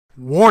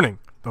Warning!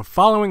 The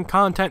following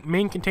content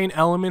may contain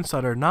elements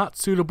that are not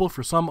suitable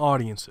for some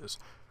audiences.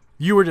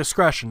 Viewer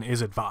discretion is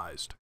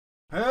advised.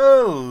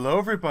 Hello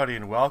everybody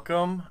and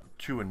welcome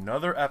to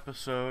another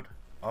episode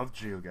of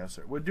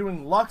Geoguessr. We're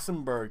doing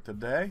Luxembourg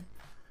today,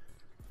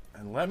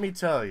 and let me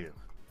tell you,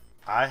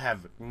 I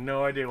have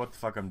no idea what the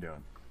fuck I'm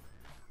doing.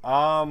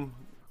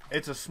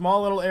 It's a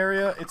small little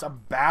area. It's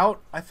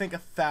about, I think,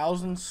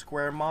 1,000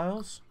 square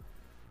miles.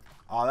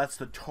 That's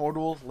the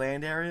total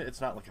land area.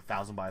 It's not like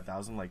 1,000 by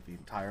 1,000, like the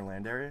entire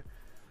land area.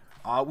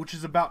 Which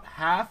is about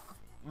half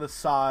the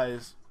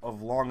size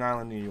of Long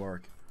Island, New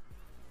York.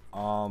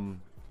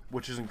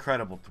 Which is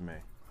incredible to me.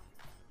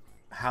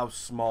 How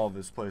small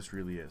this place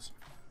really is.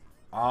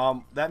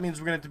 That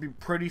means we're going to have to be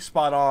pretty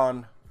spot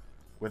on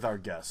with our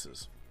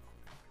guesses.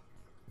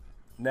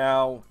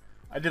 Now,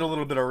 I did a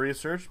little bit of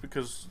research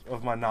because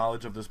of my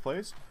knowledge of this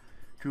place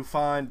to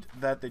find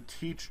that they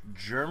teach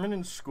German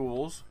in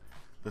schools.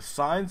 The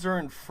signs are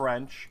in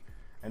French,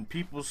 and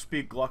people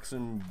speak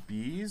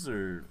Luxembourg,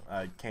 or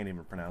I can't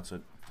even pronounce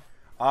it.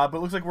 But it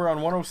looks like we're on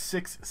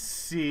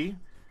 106C.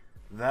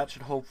 That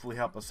should hopefully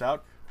help us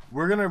out.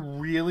 We're gonna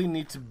really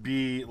need to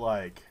be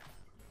like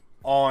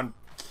on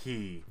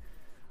key,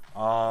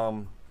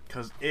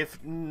 because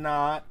if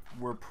not,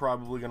 we're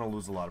probably gonna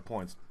lose a lot of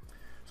points.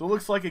 So it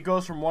looks like it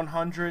goes from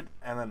 100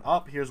 and then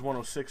up. Here's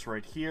 106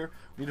 right here.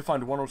 We need to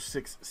find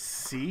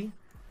 106C.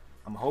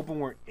 I'm hoping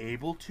we're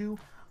able to.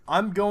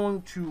 I'm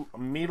going to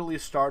immediately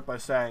start by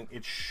saying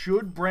it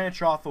should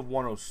branch off of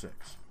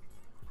 106.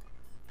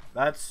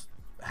 That's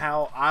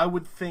how I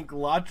would think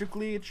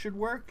logically it should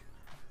work.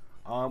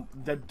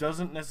 That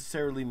doesn't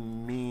necessarily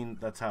mean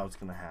that's how it's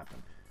going to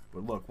happen.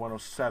 But look,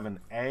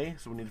 107A,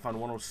 so we need to find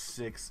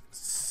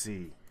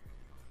 106C.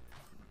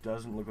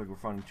 Doesn't look like we're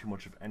finding too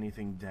much of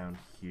anything down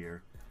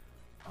here.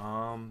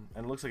 And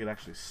it looks like it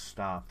actually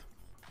stopped.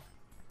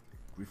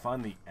 We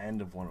find the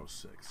end of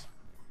 106.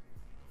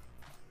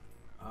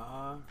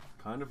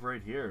 Kind of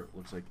right here, it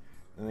looks like.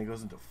 And then it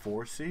goes into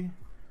 4C.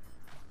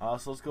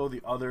 So let's go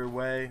the other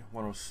way.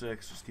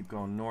 106, just keep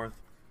going north.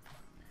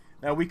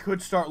 Now, we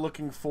could start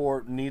looking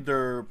for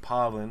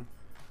Niederpalen,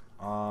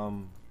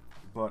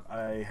 but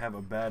I have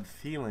a bad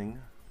feeling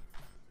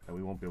that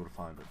we won't be able to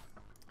find it.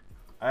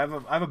 I have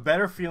a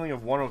better feeling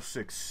of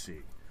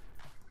 106C,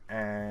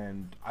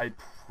 and I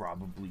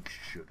probably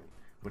shouldn't.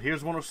 But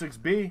here's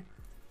 106B.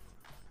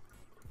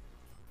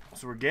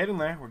 So we're getting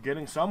there. We're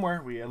getting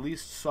somewhere. We at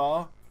least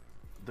saw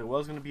there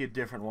was going to be a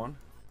different one.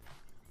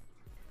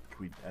 Can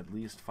we at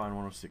least find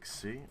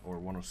 106C or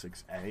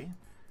 106A?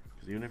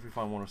 Because even if we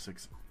find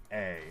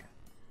 106A,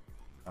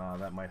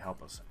 that might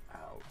help us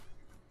out.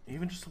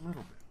 Even just a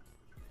little bit.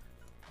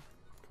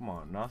 Come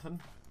on,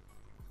 nothing?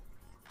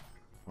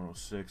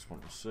 106,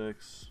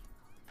 106.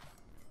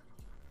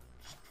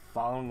 Just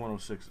following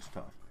 106 is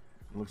tough.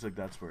 It looks like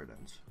that's where it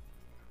ends.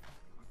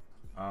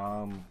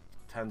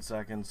 10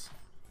 seconds.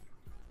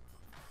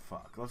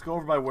 Fuck. Let's go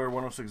over by where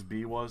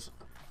 106B was.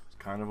 It's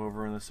kind of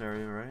over in this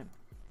area, right?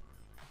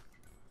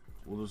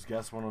 We'll just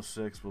guess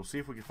 106. We'll see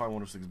if we can find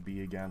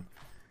 106B again.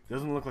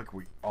 Doesn't look like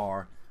we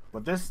are.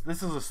 But this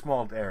is a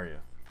small area.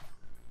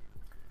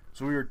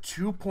 So we were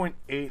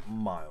 2.8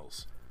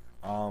 miles.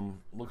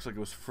 Looks like it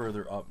was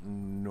further up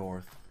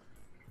north.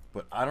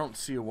 But I don't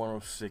see a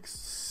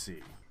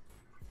 106C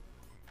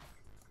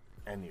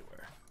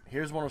anywhere.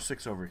 Here's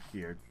 106 over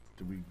here.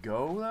 Did we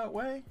go that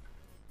way?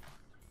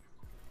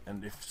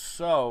 And if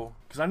so,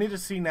 because I need to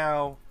see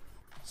now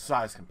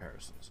size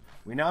comparisons.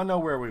 We now know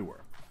where we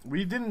were.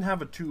 We didn't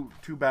have a too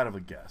bad of a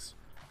guess.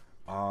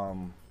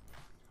 But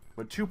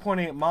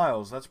 2.8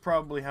 miles, that's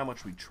probably how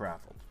much we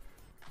traveled.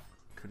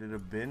 Could it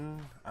have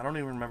been? I don't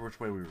even remember which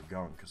way we were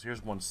going, because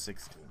here's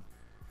 116.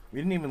 We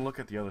didn't even look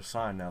at the other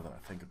sign now that I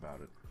think about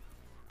it.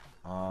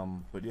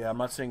 But yeah, I'm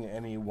not seeing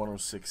any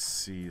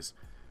 106Cs.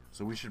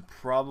 So we should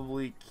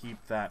probably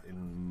keep that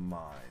in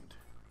mind.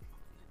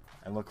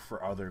 And look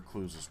for other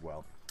clues as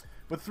well.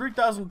 But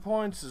 3,000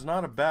 points is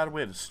not a bad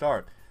way to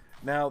start.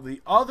 Now, the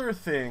other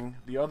thing,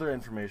 the other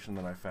information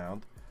that I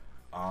found,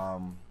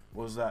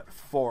 was that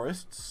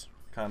forests,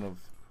 kind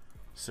of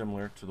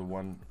similar to the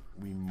one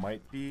we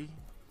might be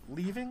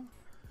leaving,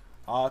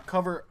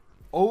 cover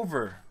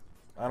over,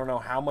 I don't know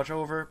how much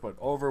over, but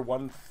over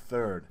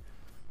 1/3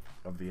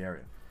 of the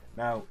area.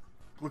 Now,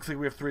 looks like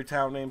we have 3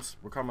 town names.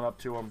 We're coming up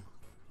to them.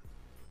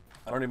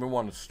 I don't even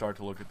want to start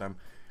to look at them.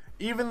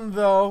 Even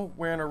though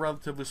we're in a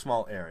relatively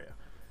small area.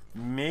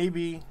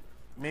 Maybe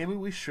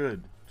we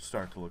should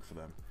start to look for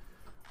them.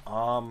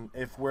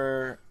 If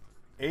we're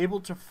able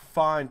to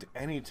find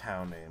any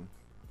town name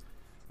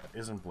that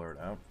isn't blurred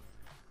out,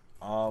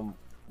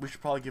 we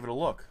should probably give it a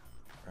look,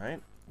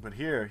 right? But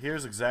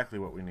here's exactly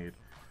what we need.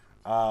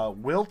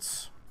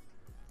 Wilts.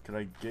 Could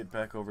I get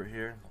back over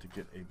here to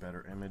get a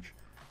better image?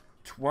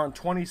 We're on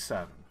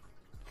 27.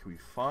 Can we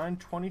find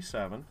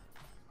 27?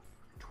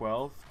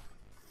 12,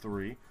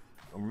 3.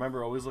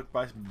 Remember, always look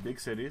by big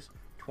cities.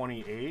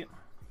 28,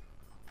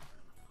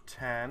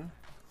 10,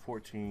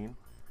 14,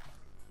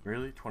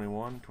 really?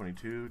 21,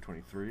 22,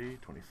 23,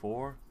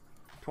 24,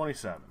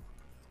 27.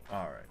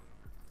 Alright.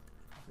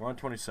 We're on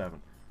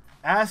 27.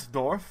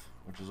 Asdorf,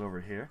 which is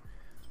over here,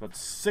 is about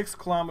 6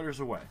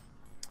 kilometers away.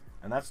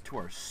 And that's to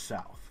our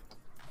south.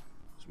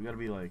 So we gotta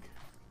be like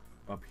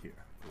up here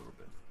a little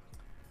bit.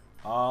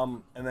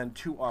 And then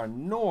to our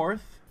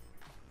north,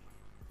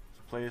 is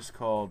a place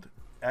called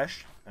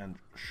Esch and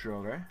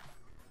Schore.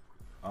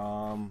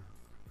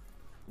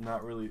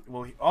 Not really.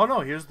 Well, oh no,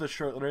 here's the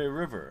Schore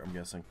River, I'm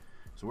guessing.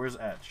 So where's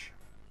Esch?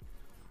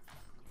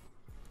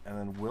 And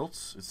then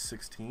Wiltz is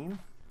 16.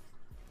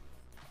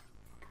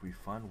 Can we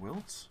find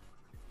Wiltz?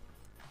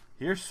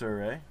 Here's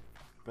Surrey,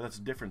 but that's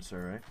a different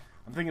Surrey.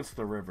 I'm thinking it's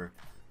the river.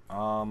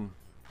 Martelange.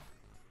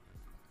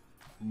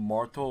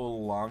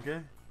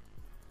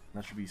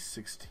 That should be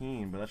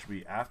 16, but that should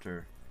be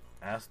after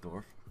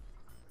Asdorf.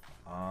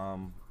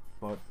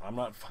 But I'm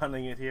not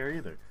finding it here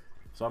either.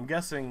 So I'm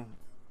guessing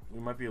we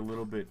might be a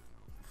little bit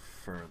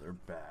further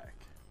back.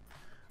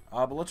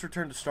 But let's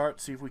return to start,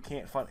 see if we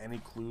can't find any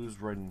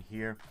clues right in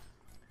here.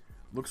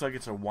 Looks like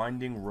it's a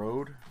winding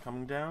road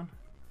coming down.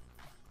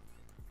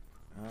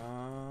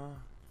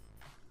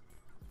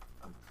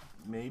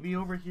 Maybe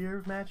over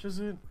here matches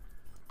it.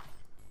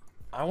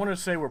 I want to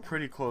say we're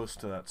pretty close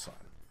to that sign.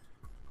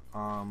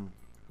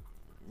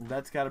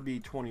 That's got to be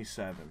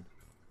 27,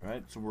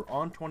 right? So we're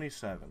on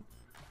 27.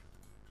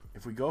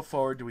 If we go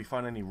forward, do we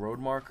find any road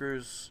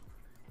markers?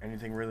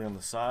 Anything really on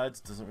the sides?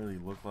 Doesn't really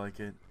look like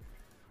it.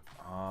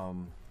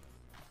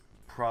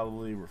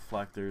 Probably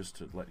reflectors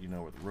to let you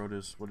know where the road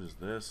is. What is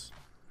this?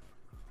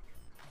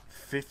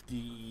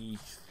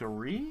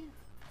 53?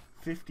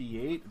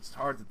 58? It's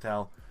hard to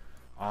tell.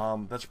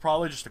 That's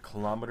probably just a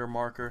kilometer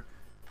marker.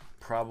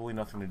 Probably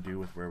nothing to do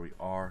with where we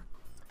are.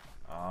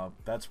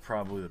 That's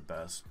probably the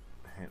best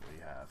hint we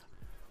have.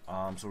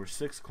 So we're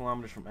 6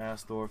 kilometers from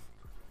Asdorf.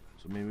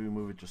 So maybe we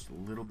move it just a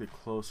little bit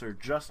closer,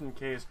 just in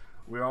case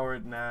we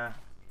already... Nah,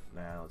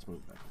 let's move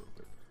it back a little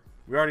bit.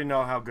 We already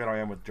know how good I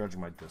am with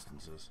judging my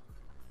distances.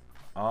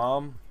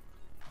 Alright.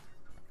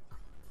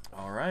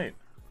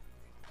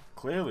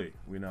 Clearly,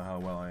 we know how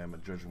well I am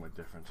at judging my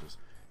differences.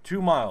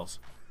 2 miles.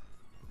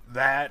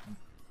 That...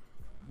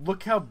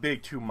 Look how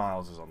big 2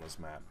 miles is on this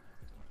map.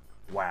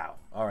 Wow.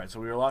 Alright, so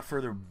we were a lot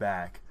further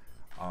back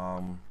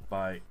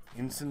by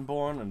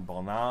Insenborn and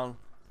Balnal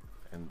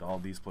and all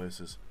these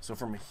places. So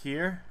from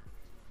here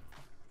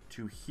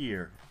to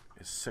here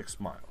is 6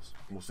 miles.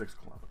 Well, 6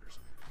 kilometers.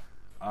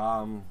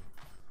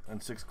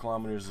 And 6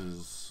 kilometers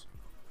is...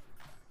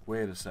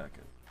 Wait a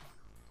second.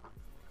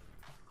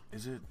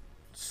 Is it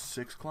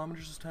 6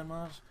 kilometers is 10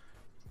 miles?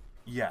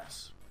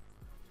 Yes.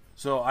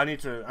 So I need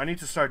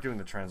to start doing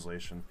the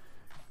translation,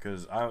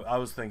 because I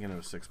was thinking it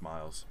was 6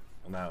 miles,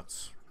 and now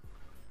it's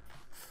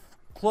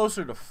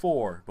closer to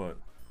 4, but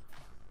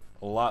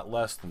a lot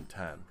less than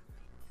 10.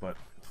 But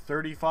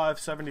 35,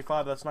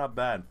 75, that's not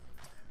bad.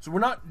 So we're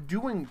not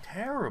doing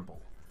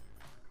terrible.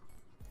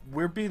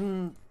 We're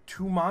being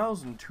 2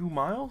 miles and 2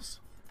 miles?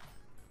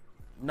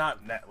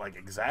 Not like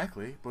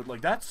exactly, but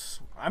like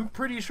that's, I'm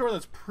pretty sure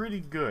that's pretty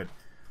good.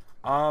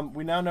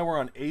 We now know we're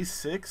on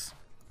A6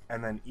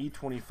 and then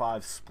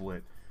E25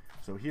 split.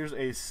 So here's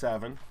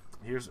A7,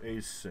 here's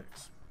A6.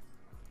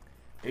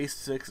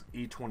 A6,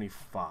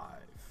 E25.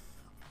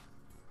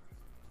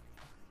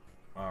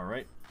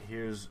 Alright,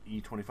 here's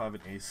E25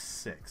 and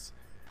A6.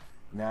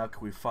 Now,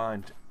 can we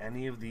find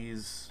any of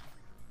these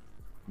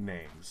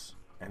names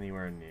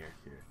anywhere near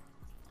here?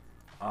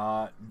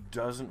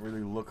 Doesn't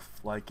really look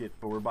like it,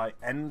 but we're by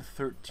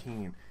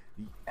N13.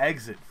 The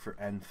exit for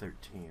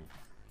N13.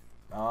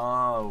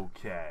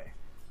 Okay.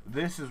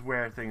 This is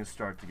where things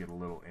start to get a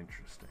little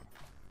interesting.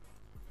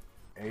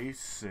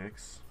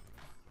 A6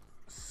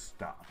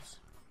 stops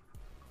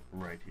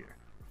right here.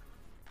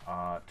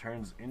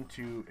 Turns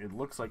into, it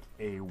looks like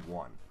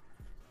A1.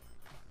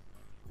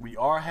 We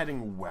are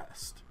heading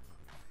west,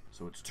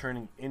 so it's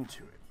turning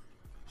into it.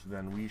 So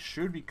then we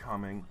should be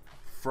coming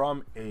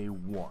from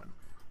A1.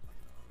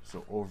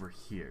 So over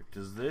here,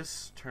 does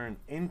this turn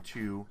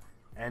into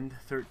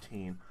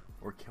N13,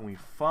 or can we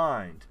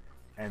find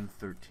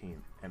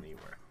N13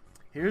 anywhere?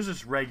 Here's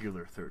this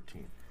regular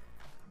 13.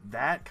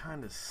 That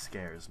kind of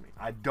scares me.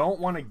 I don't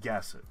want to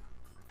guess it,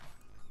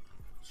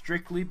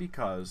 strictly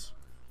because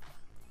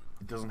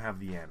it doesn't have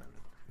the N in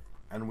it.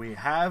 And we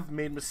have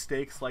made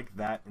mistakes like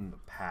that in the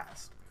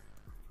past,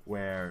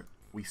 where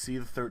we see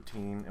the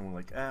 13 and we're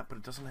like, but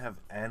it doesn't have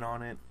N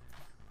on it.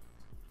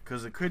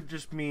 Because it could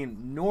just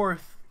mean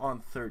north on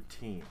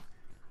 13.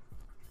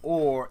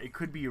 Or it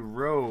could be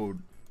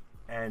road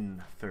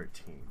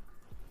N13.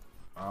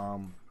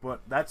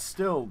 But that's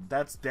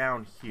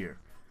down here.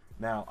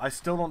 Now, I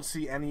still don't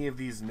see any of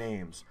these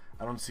names.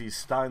 I don't see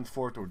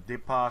Steinfort or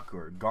Dipak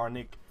or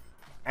Garnick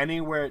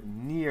anywhere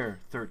near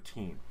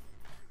 13.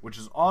 Which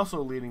is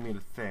also leading me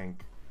to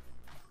think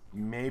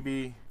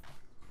maybe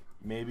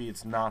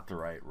it's not the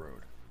right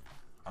road.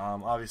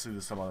 Obviously,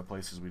 there's some other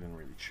places we didn't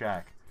really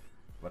check.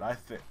 But I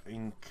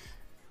think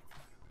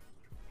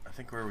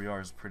where we are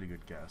is a pretty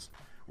good guess.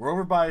 We're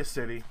over by a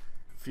city.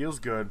 Feels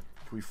good.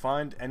 Can we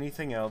find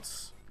anything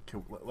else?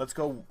 Let's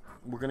go.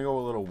 We're going to go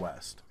a little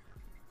west.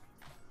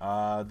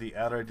 The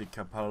Era de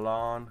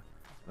Capellan.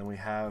 Then we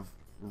have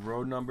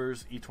road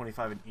numbers,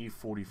 E25 and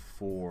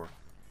E44.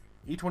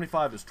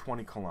 E25 is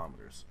 20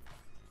 kilometers.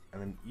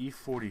 And then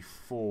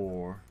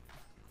E44,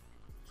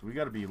 so we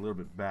got to be a little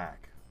bit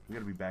back. We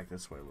got to be back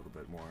this way a little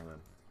bit more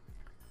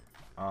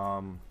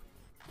then.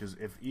 Because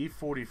if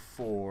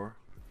E44,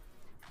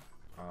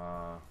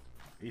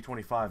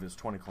 E25 is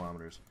 20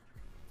 kilometers,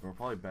 we're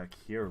probably back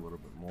here a little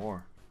bit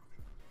more.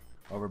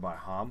 Over by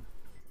Ham.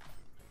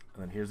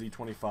 And then here's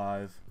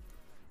E25,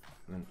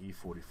 and then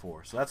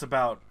E44. So that's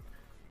about,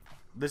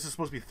 this is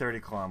supposed to be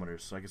 30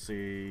 kilometers, so I can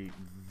see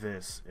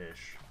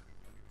this-ish.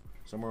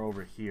 Somewhere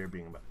over here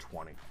being about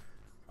 20.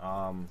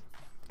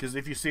 Because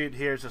if you see it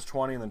here, it says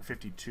 20 and then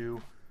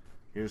 52.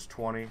 Here's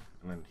 20, and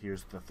then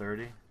here's the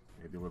 30.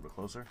 Maybe a little bit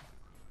closer.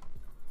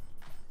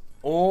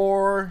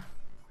 Or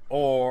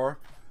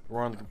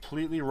we're on the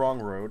completely wrong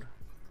road.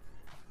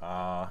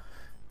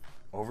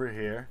 Over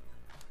here.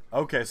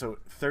 Okay, so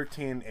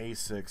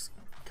 13A6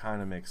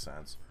 kind of makes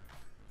sense.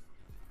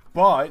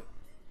 But,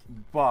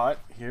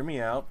 hear me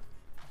out.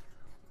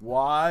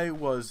 Why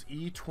was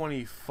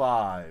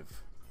E25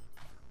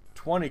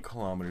 20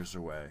 kilometers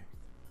away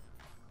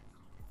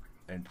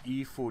and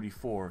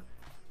E44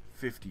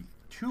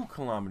 52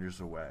 kilometers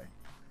away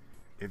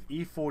if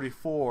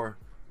E44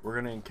 we're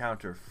going to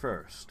encounter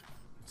first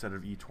instead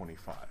of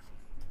E25?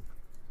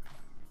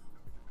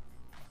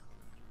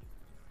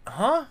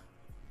 Huh?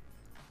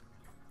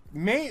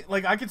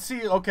 Like, I could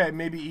see, okay,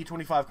 maybe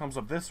E25 comes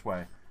up this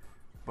way,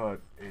 but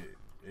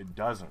it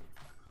doesn't.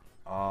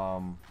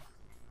 Kind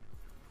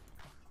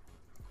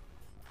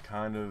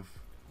of,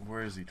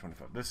 where is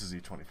E25? This is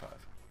E25.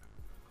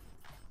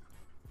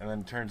 And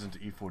then turns into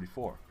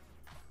E44.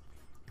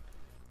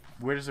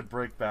 Where does it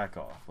break back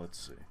off? Let's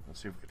see.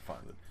 Let's see if we can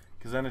find it.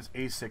 Because then it's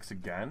A6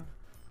 again,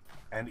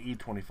 and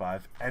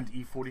E25, and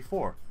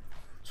E44.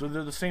 So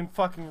they're the same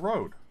fucking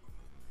road.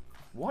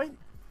 What?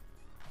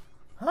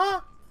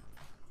 Huh?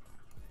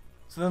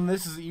 So then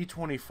this is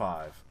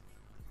E25.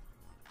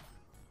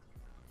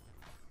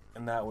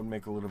 And that would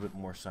make a little bit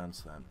more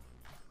sense then.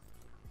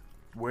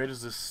 Where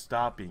does this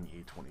stop being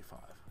E25?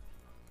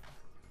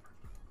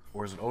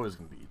 Or is it always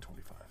going to be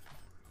E25?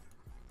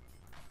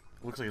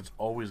 It looks like it's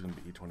always going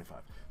to be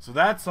E25. So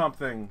that's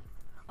something,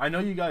 I know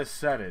you guys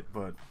said it,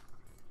 but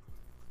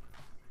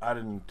I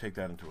didn't take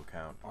that into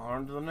account.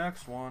 On to the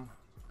next one.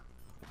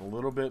 With a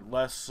little bit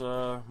less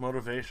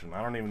motivation.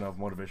 I don't even know if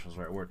motivation is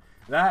the right word.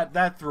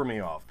 That threw me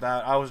off.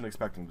 That I wasn't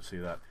expecting to see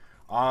that.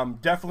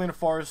 Definitely in a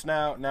forest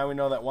now. Now we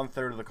know that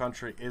 1/3 of the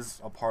country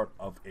is a part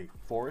of a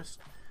forest.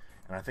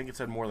 And I think it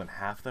said more than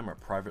half of them are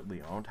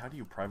privately owned. How do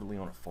you privately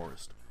own a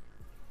forest?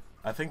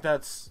 I think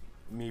that's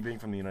me being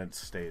from the United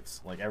States.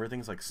 Like,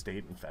 everything's like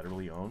state and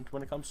federally owned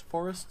when it comes to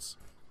forests.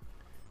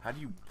 How do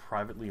you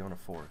privately own a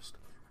forest?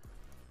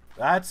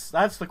 That's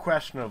the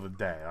question of the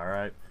day,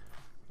 alright?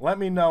 Let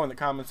me know in the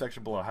comment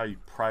section below how you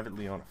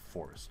privately own a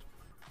forest.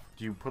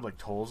 Do you put like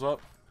tolls up?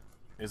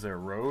 Is there a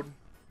road?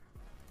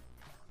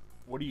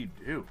 What do you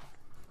do?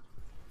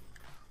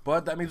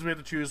 But that means we have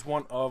to choose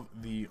one of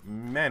the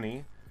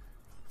many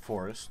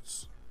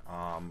forests.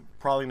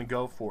 Probably going to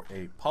go for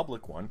a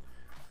public one.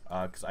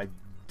 Because I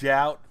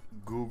doubt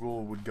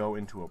Google would go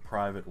into a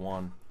private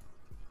one.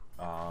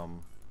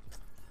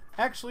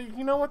 Actually,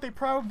 you know what? They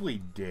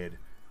probably did.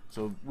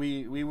 So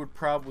we would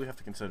probably have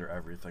to consider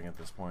everything at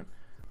this point.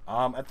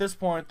 At this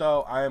point,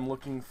 though, I am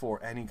looking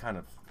for any kind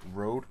of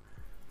road,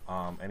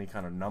 any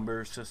kind of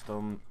number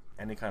system,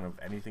 any kind of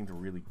anything to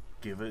really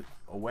give it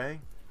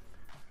away.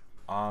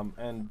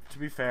 And to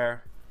be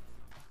fair,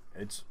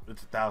 it's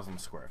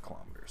 1,000 square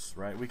kilometers,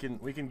 right? We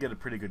can get a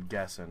pretty good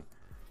guess in.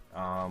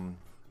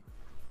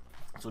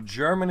 So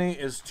Germany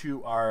is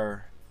to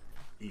our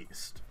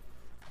east.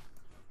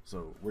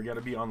 So we got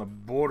to be on the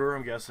border,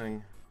 I'm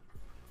guessing,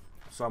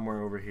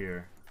 somewhere over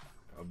here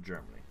of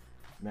Germany.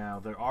 Now,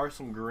 there are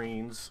some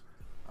greens,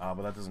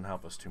 but that doesn't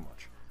help us too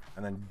much.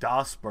 And then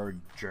Doesburg,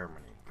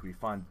 Germany. Can we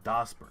find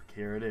Doesburg?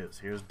 Here it is.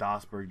 Here's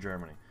Doesburg,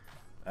 Germany.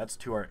 That's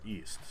to our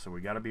east, so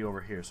we got to be over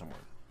here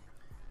somewhere.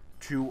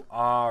 To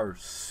our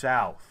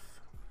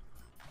south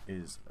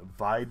is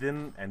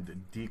Weiden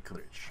and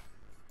Dietrich.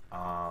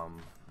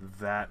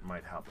 That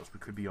might help us. We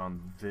could be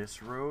on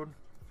this road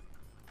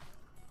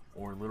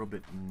or a little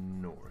bit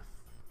north,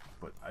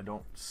 but I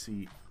don't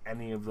see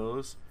any of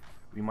those.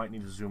 We might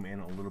need to zoom in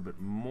a little bit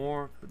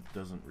more, but it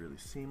doesn't really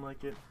seem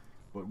like it.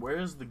 But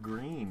where's the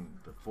green,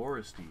 the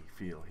foresty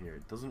feel here?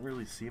 It doesn't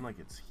really seem like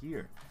it's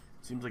here.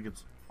 It seems like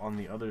it's on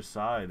the other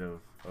side of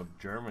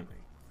Germany.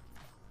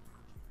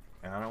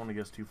 And I don't want to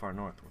guess too far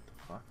north. What the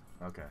fuck?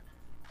 Okay.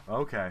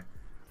 Okay.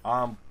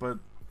 But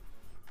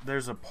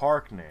there's a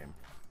park name.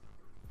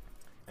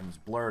 And it's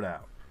blurred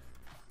out.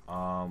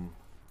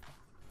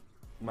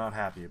 Not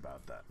happy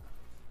about that,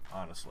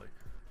 honestly.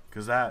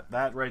 Because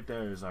that right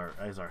there is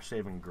our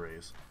saving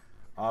grace.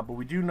 But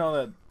we do know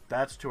that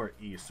that's to our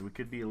east, so we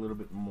could be a little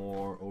bit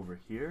more over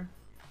here,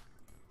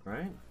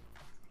 right?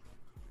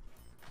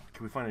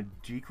 Can we find a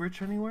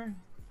Dietrich anywhere?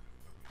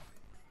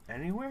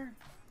 Anywhere?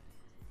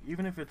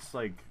 Even if it's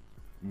like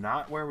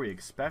not where we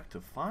expect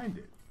to find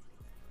it.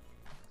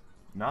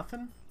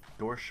 Nothing?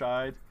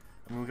 Dorscheid.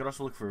 I mean, we could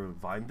also look for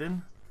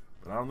Vinden,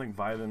 but I don't think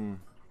Vinden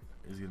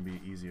is going to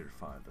be easier to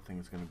find. I think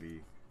it's going to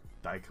be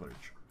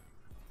Dijklerch.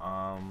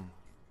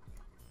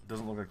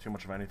 Doesn't look like too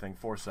much of anything.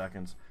 4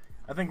 seconds.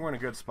 I think we're in a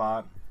good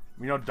spot.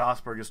 We know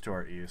Dosberg is to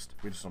our east.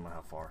 We just don't know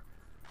how far.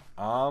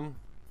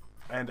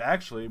 And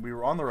actually, we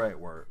were on the right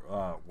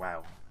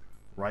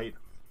right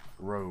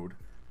road.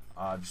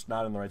 Just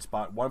not in the right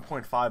spot.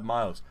 1.5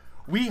 miles.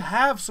 We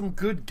have some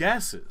good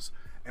guesses.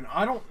 And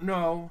I don't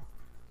know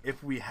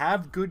if we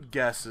have good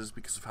guesses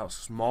because of how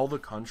small the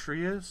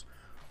country is,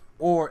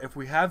 or if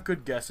we have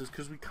good guesses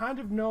because we kind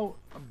of know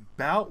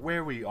about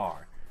where we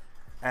are.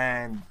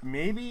 And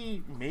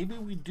maybe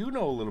we do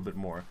know a little bit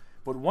more.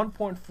 But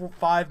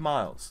 1.5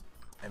 miles.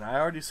 And I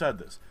already said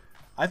this.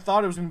 I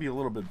thought it was going to be a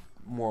little bit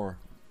more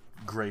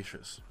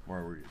gracious,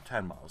 where we were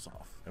 10 miles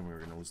off, and we were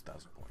going to lose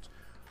 1,000 points.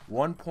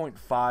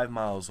 1.5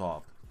 miles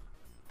off,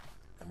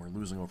 and we're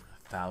losing over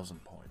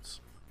 1,000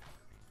 points.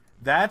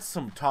 That's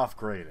some tough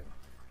grading.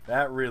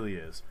 That really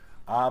is.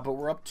 But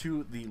we're up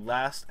to the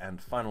last and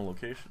final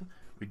location.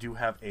 We do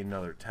have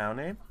another town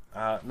name.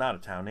 Not a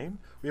town name.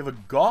 We have a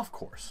golf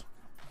course.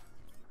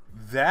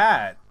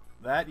 That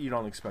you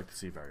don't expect to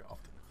see very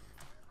often.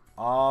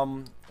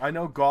 I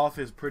know golf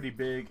is pretty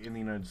big in the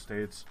United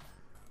States.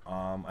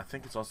 I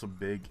think it's also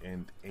big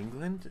in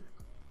England,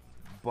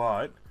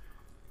 but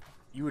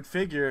you would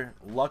figure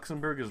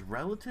Luxembourg is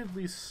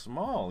relatively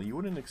small. You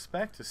wouldn't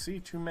expect to see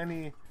too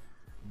many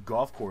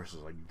golf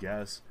courses, I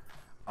guess.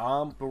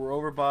 But we're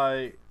over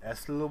by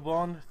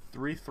Estelbon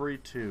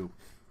 332.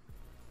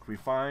 Can we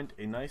find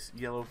a nice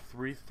yellow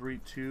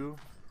 332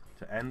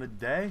 to end the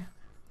day?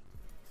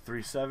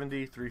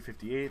 370,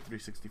 358,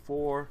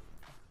 364,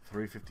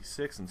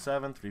 356 and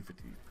 7,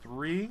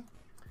 353.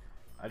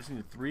 I just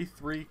need a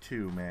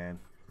 332, man.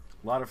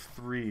 A lot of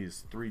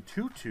threes.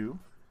 322,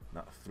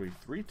 not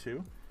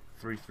 332.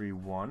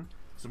 331.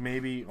 So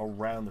maybe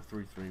around the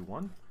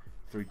 331.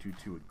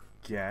 322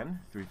 again.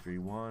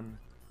 331.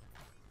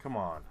 Come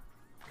on.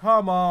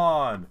 Come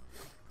on!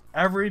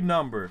 Every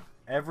number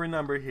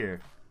here.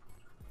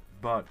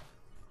 But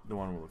the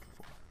one we're looking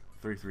for.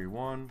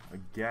 331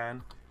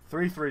 again.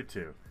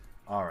 332.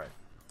 Alright.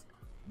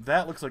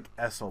 That looks like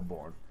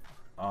Esselborn.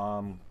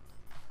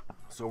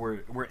 So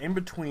we're in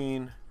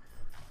between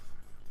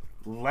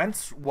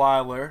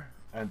Lenzweiler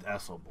and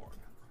Esselborn.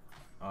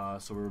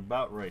 So we're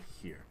about right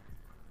here.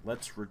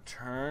 Let's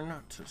return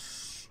to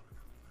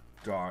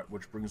start,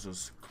 which brings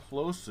us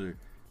closer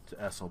to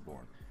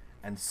Esselborn,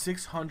 and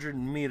 600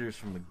 meters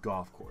from the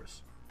golf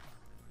course.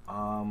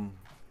 Can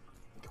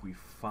we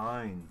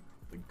find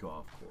the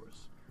golf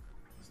course?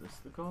 Is this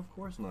the golf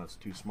course? No, it's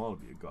too small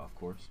to be a golf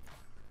course.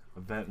 A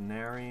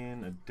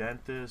veterinarian, a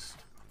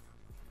dentist,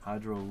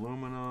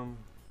 hydroaluminum.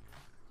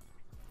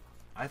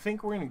 I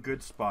think we're in a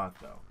good spot,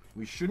 though.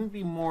 We shouldn't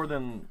be more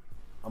than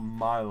a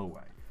mile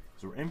away.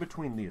 So we're in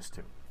between these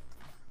two.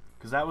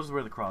 Because that was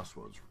where the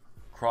crossroads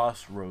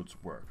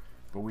were.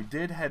 But we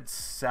did head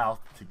south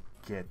to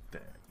get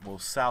there. Well,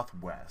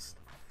 southwest.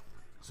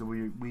 So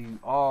we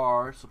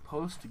are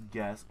supposed to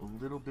guess a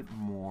little bit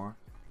more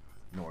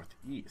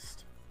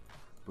northeast.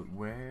 But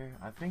where?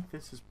 I think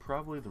this is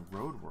probably the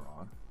road we're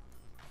on.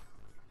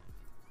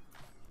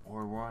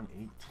 Or we're on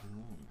 18.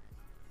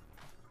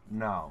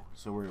 No.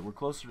 So we're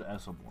closer to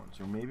Esselborn.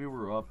 So maybe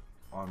we're up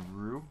on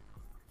Rue.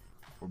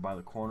 Or by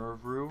the corner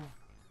of Rue.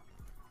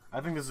 I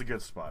think this is a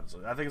good spot.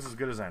 I think it's as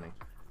good as any.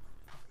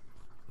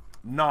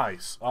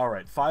 Nice.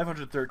 Alright,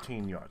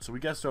 513 yards. So we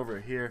guessed over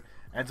here.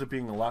 Ends up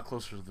being a lot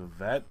closer to the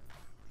vet.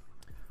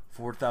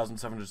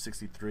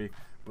 4,763.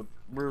 But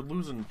we're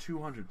losing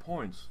 200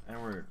 points.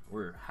 And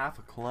we're half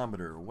a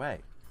kilometer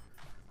away.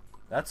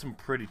 That's some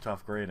pretty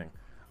tough grading.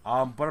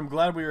 But I'm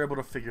glad we were able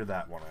to figure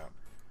that one out.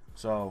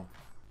 So,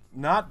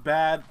 not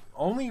bad.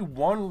 Only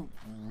one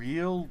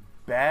real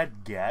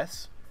bad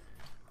guess.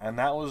 And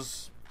that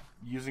was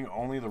using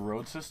only the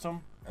road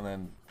system. And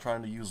then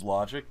trying to use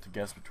logic to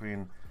guess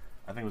between,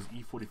 I think it was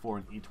E44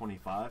 and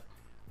E25.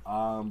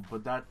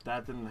 But that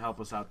didn't help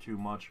us out too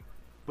much.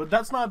 But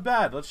that's not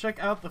bad. Let's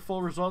check out the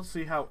full results,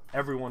 see how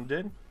everyone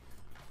did.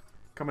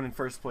 Coming in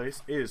first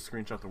place is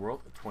Screenshot the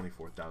World at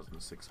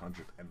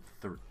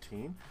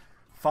 24,613.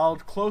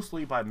 Followed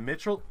closely by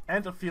Mitchell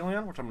and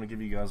Aphelion, which I'm going to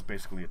give you guys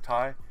basically a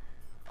tie.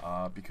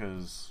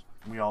 Because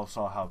we all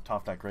saw how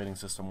tough that grading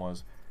system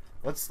was.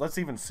 Let's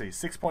even see.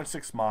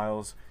 6.6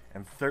 miles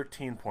and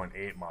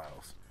 13.8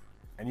 miles.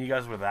 And you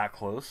guys were that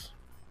close?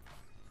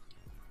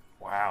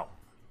 Wow.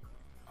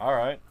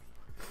 Alright.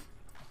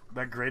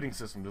 That grading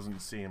system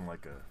doesn't seem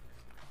like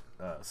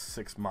a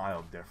 6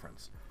 mile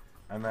difference.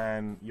 And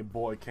then your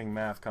boy King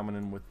Maff coming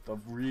in with a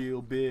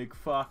real big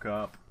fuck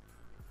up.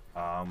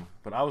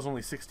 But I was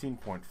only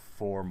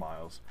 16.4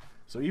 miles.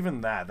 So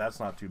even that's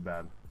not too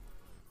bad.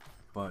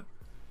 But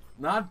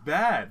not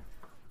bad.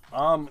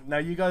 Now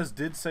you guys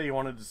did say you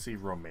wanted to see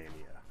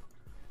Romania.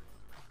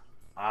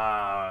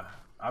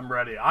 I'm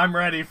ready. I'm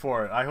ready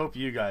for it. I hope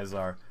you guys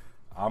are.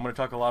 I'm going to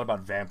talk a lot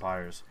about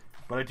vampires.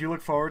 But I do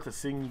look forward to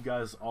seeing you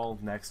guys all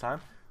next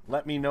time.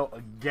 Let me know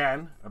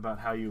again about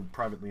how you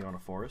privately own a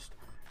forest.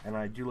 And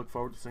I do look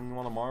forward to seeing you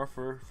all tomorrow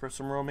for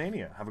some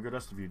Romania. Have a good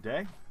rest of your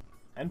day,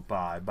 and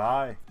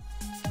bye-bye.